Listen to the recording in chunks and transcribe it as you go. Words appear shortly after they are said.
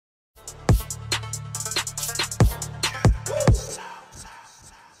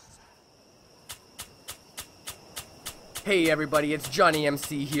Hey everybody, it's Johnny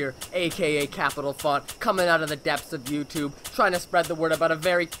MC here, aka CapitalFont, coming out of the depths of YouTube, trying to spread the word about a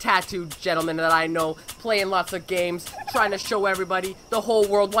very tattooed gentleman that I know, playing lots of games, trying to show everybody, the whole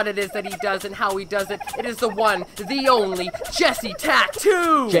world, what it is that he does and how he does it. It is the one, the only,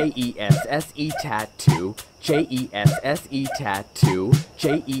 Jessetattoo! Jessetattoo. Jessetattoo.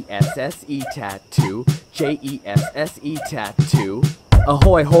 Jessetattoo. Jessetattoo.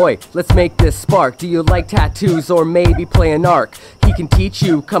 Ahoy hoy, let's make this spark. Do you like tattoos or maybe play an ARK? He can teach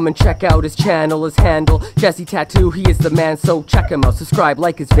you, come and check out his channel, his handle, Jessetattoo, he is the man, so check him out, subscribe,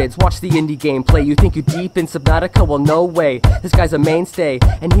 like his vids, watch the indie gameplay. You think you're deep in Subnautica? Well no way, this guy's a mainstay,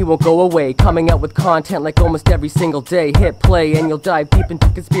 and he won't go away, coming out with content like almost every single day. Hit play and you'll dive deep into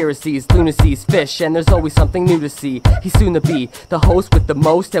conspiracies, lunacies, fish, and there's always something new to see. He's soon to be the host with the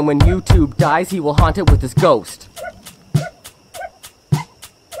most, and when YouTube dies, he will haunt it with his ghost.